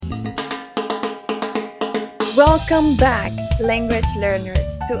Welcome back, language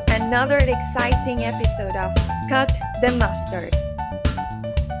learners, to another exciting episode of Cut the Mustard.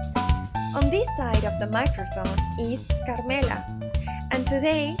 On this side of the microphone is Carmela, and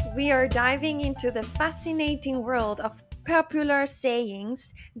today we are diving into the fascinating world of popular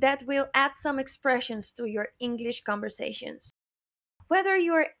sayings that will add some expressions to your English conversations. Whether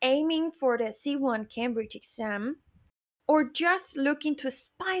you're aiming for the C1 Cambridge exam or just looking to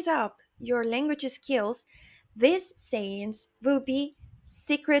spice up your language skills, these sayings will be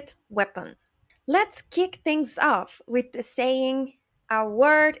secret weapon. Let's kick things off with the saying, "A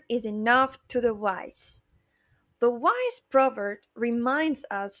word is enough to the wise." The wise proverb reminds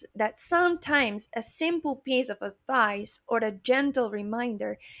us that sometimes a simple piece of advice or a gentle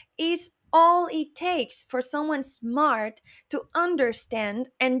reminder is all it takes for someone smart to understand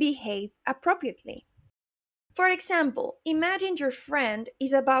and behave appropriately. For example, imagine your friend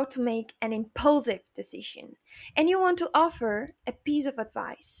is about to make an impulsive decision and you want to offer a piece of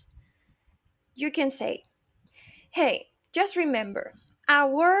advice. You can say, "Hey, just remember, a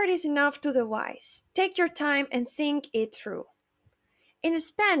word is enough to the wise. Take your time and think it through." In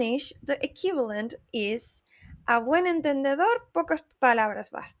Spanish, the equivalent is "A buen entendedor, pocas palabras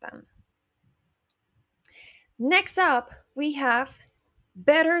bastan." Next up, we have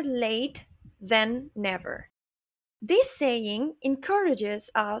 "better late than never." This saying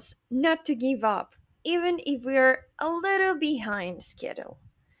encourages us not to give up, even if we're a little behind schedule.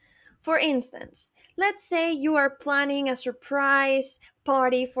 For instance, let's say you are planning a surprise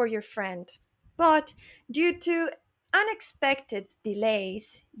party for your friend, but due to unexpected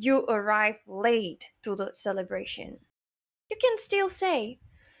delays, you arrive late to the celebration. You can still say,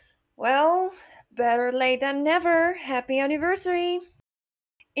 "Well, better late than never, happy anniversary."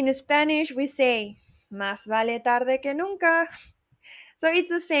 In Spanish, we say, "Más vale tarde que nunca." So it's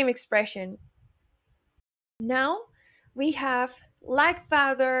the same expression. Now we have "like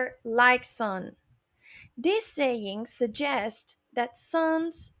father, like son." This saying suggests that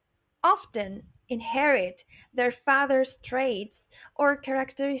sons often inherit their father's traits or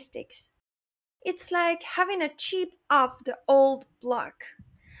characteristics. It's like having a chip off the old block.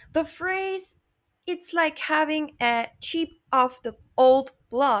 The phrase "it's like having a chip off the old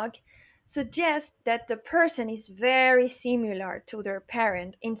block" suggests that the person is very similar to their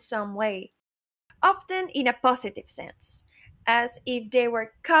parent in some way, often in a positive sense, as if they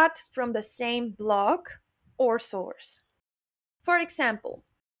were cut from the same block or source. For example,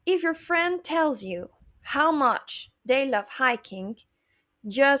 if your friend tells you how much they love hiking,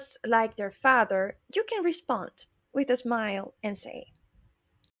 just like their father, you can respond with a smile and say,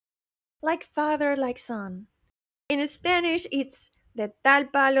 "like father, like son." In Spanish, it's "de tal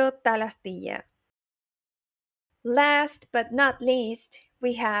palo, tal astilla." Last but not least,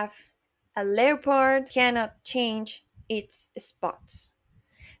 we have "a leopard cannot change its spots."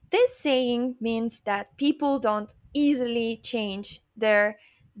 This saying means that people don't easily change their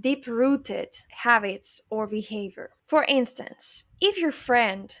deep rooted habits or behavior. For instance, if your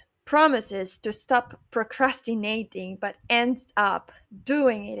friend promises to stop procrastinating but ends up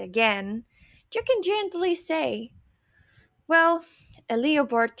doing it again, you can gently say, "Well, a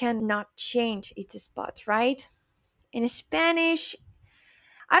leopard cannot change its spot, right?" In Spanish,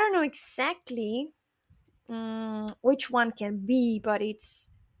 I don't know exactly which one can be, but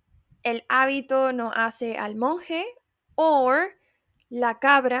it's "el hábito no hace al monje" or "la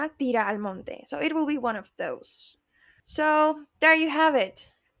cabra tira al monte." So it will be one of those. So there you have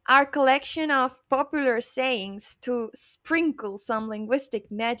it. Our collection of popular sayings to sprinkle some linguistic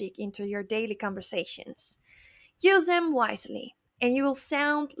magic into your daily conversations. Use them wisely, and you will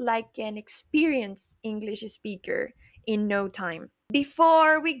sound like an experienced English speaker in no time.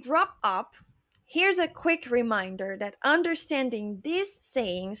 Before we wrap up, here's a quick reminder that understanding these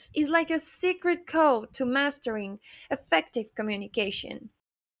sayings is like a secret code to mastering effective communication.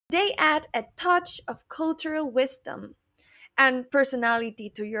 They add a touch of cultural wisdom and personality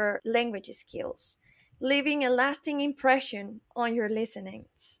to your language skills, leaving a lasting impression on your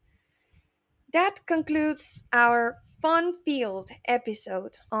listenings. That concludes our fun-filled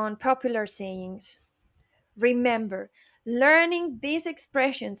episode on popular sayings. Remember, learning these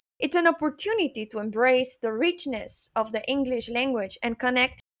expressions, it's an opportunity to embrace the richness of the English language and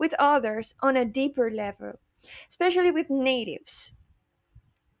connect with others on a deeper level, especially with natives.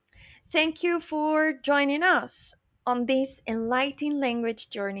 Thank you for joining us on this enlightening language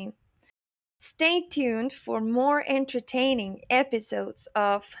journey. Stay tuned for more entertaining episodes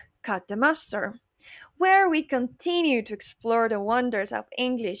of Cut the Mustard, where we continue to explore the wonders of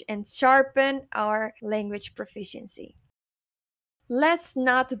English and sharpen our language proficiency. let's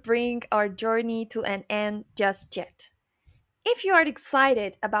not bring our journey to an end just yet. If you are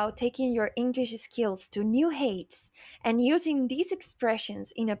excited about taking your English skills to new heights and using these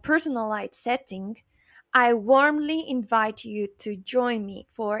expressions in a personalized setting, I warmly invite you to join me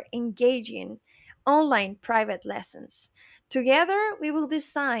for engaging online private lessons. Together, we will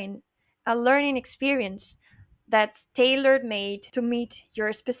design a learning experience that's tailor made to meet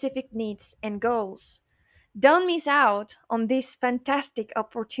your specific needs and goals. Don't miss out on this fantastic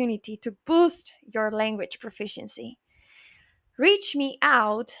opportunity to boost your language proficiency. Reach me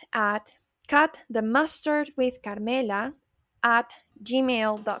out at cutthemustardwithcarmela at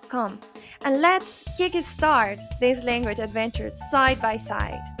gmail.com and let's kickstart these language adventures side by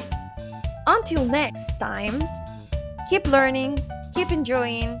side. Until next time, keep learning, keep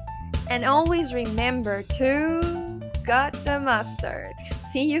enjoying, and always remember to cut the mustard.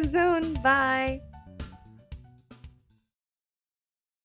 See you soon. Bye.